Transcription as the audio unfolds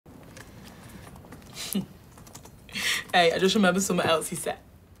Hey, I just remembered something else he said.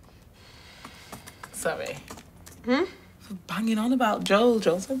 Sorry. Hmm? For banging on about Joel.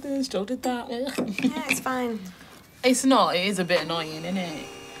 Joel said this, Joel did that. Yeah, it's fine. It's not, it is a bit annoying, isn't it?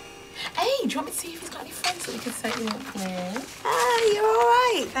 Hey, do you want me to see if he's got any friends that we can set you up with? You're all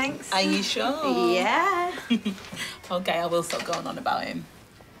right, thanks. Are you sure? Yeah. Okay, I will stop going on about him.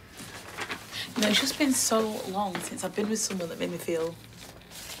 You know, it's just been so long since I've been with someone that made me feel,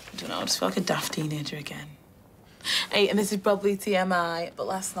 I don't know, I just feel like a daft teenager again. Hey, and this is probably TMI, but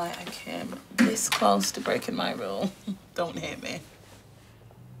last night I came this close to breaking my rule. Don't hate me.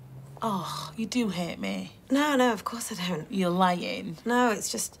 Oh, you do hate me. No, of course I don't. You're lying. No, it's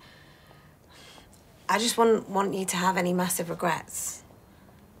just... I just wouldn't want you to have any massive regrets.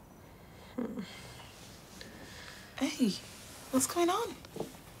 Hey, what's going on?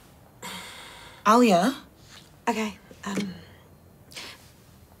 Alia? Okay,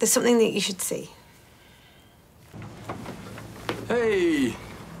 there's something that you should see. Hey!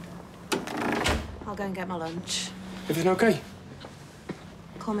 I'll go and get my lunch. Everything okay?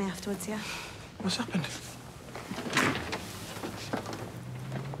 Call me afterwards, yeah? What's happened?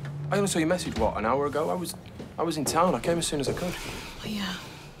 I only saw your message, what, an hour ago? I was in town. I came as soon as I could.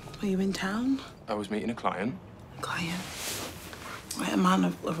 Were you in town? I was meeting a client. Client? Right, a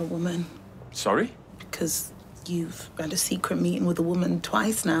man or a woman? Sorry? Because you've had a secret meeting with a woman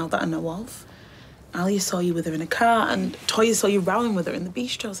twice now that I know of. Alia saw you with her in a car, and Toya saw you rowing with her in the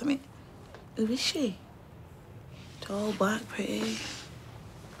bistros. I mean, who is she? Tall, black, pretty.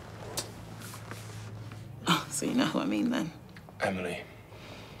 Oh, so you know who I mean then? Emily.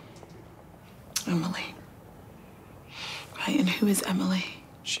 Emily. Right, and who is Emily?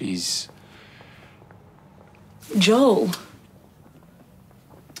 She's... Joel.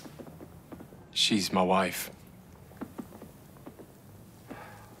 She's my wife.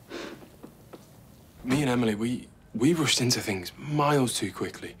 Me and Emily, we rushed into things miles too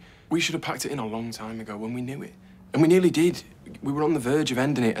quickly. We should have packed it in a long time ago when we knew it. And we nearly did. We were on the verge of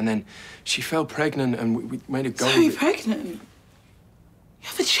ending it, and then she fell pregnant, and we made a go of it. Pregnant? You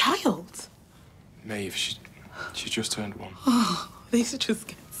have a child? Maeve, she just turned 1. Oh, these are just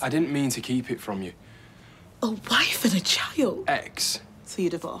kids. I didn't mean to keep it from you. A wife and a child? Ex. So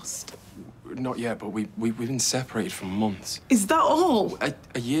you're divorced? Not yet, but we've been separated for months. Is that all?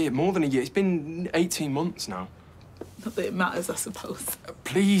 A year, more than a year. It's been 18 months now. Not that it matters, I suppose.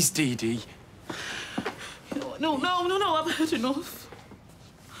 Please, Dee-Dee. You know what? No, I've heard enough.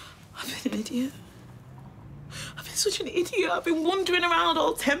 I've been an idiot. I've been such an idiot. I've been wandering around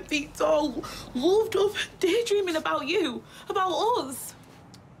all 10 feet tall, loved up, daydreaming about you, about us.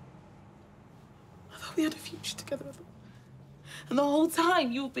 I thought we had a future together. And the whole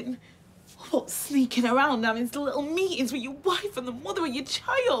time you've been, what, sneaking around having little meetings with your wife and the mother of your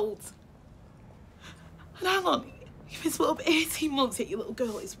child. And hang on, you've been split up 18 months, yet your little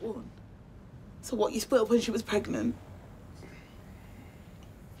girl is 1. So what, you split up when she was pregnant?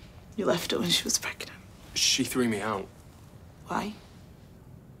 You left her when she was pregnant? She threw me out. Why?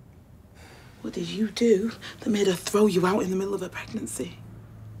 What did you do that made her throw you out in the middle of her pregnancy?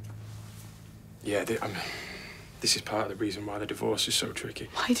 Yeah, I mean, this is part of the reason why the divorce is so tricky.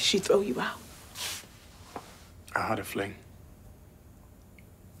 Why did she throw you out? I had a fling.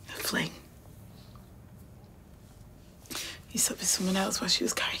 A fling? You slept with someone else while she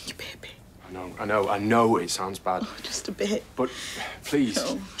was carrying your baby. I know it sounds bad. Oh, just a bit. But please,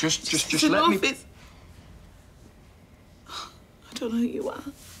 No. just let me... I don't know who you are.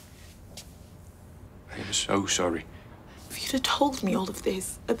 I am so sorry. If you'd have told me all of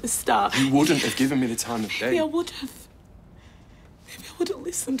this at the start... You wouldn't have given me the time of day. Maybe I would have. Maybe I would have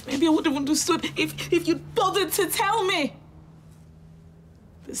listened. Maybe I would have understood if you'd bothered to tell me.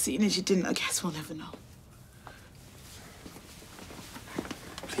 But seeing as you didn't, I guess we'll never know.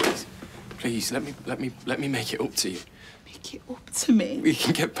 Please, let me make it up to you. Make it up to me? We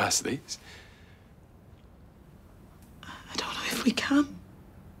can get past this. I don't know if we can.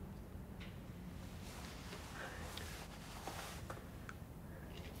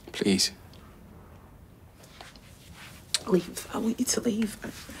 Please. Leave. I want you to leave.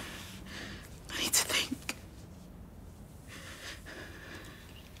 I need to think.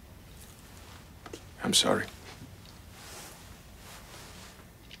 I'm sorry.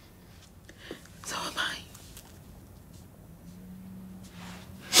 So am I.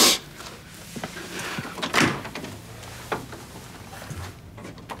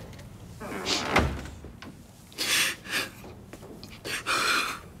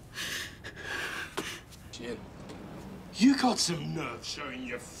 You got some nerve showing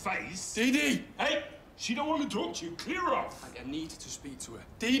your face. Dee-Dee! Hey, she don't want to talk to you. Clear off. I need to speak to her.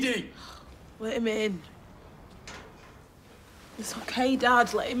 Dee-Dee! Let him in. It's okay,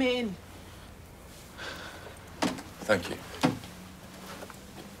 Dad. Let him in. Thank you.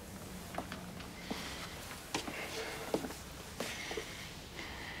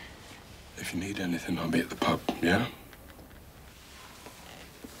 If you need anything, I'll be at the pub, yeah?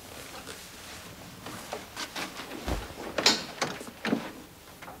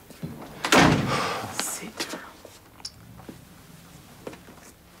 Sit down.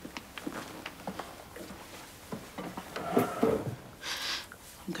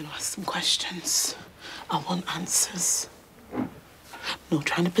 I'm going to ask some questions. I want answers. No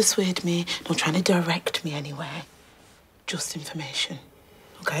trying to persuade me, no trying to direct me anywhere. Just information,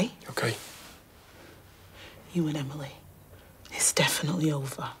 okay? Okay. You and Emily, it's definitely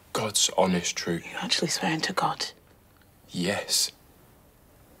over. God's honest truth. You actually swearing to God? Yes.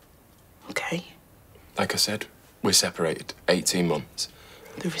 Okay. Like I said, we're separated 18 months.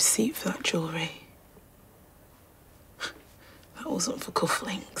 The receipt for that jewellery, that wasn't for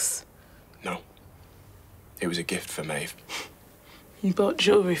cufflinks. No. It was a gift for Maeve. You bought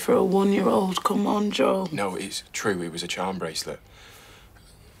jewellery for a 1-year-old. Come on, Joel. No, it's true. It was a charm bracelet.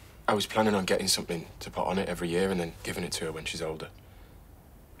 I was planning on getting something to put on it every year and then giving it to her when she's older.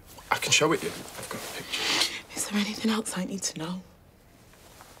 I can show it you. I've got a picture. Is there anything else I need to know?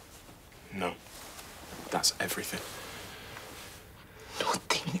 No. That's everything.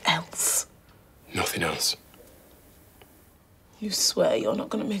 Nothing else? Nothing else. You swear you're not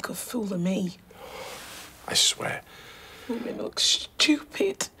going to make a fool of me? I swear. Women look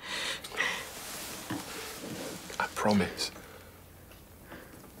stupid. I promise.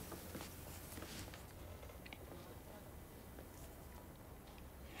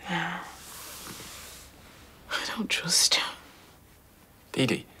 No. I don't trust you.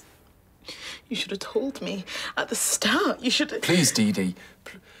 Dee-Dee. You should have told me at the start. You should have... Please, Dee-Dee. I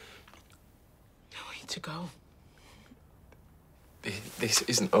want you to go. This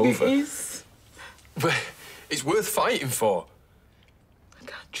isn't over. It is. But it's worth fighting for. I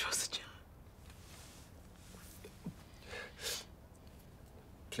can't trust you.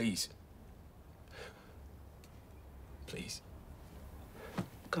 Please. Please.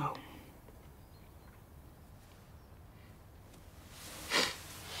 Go.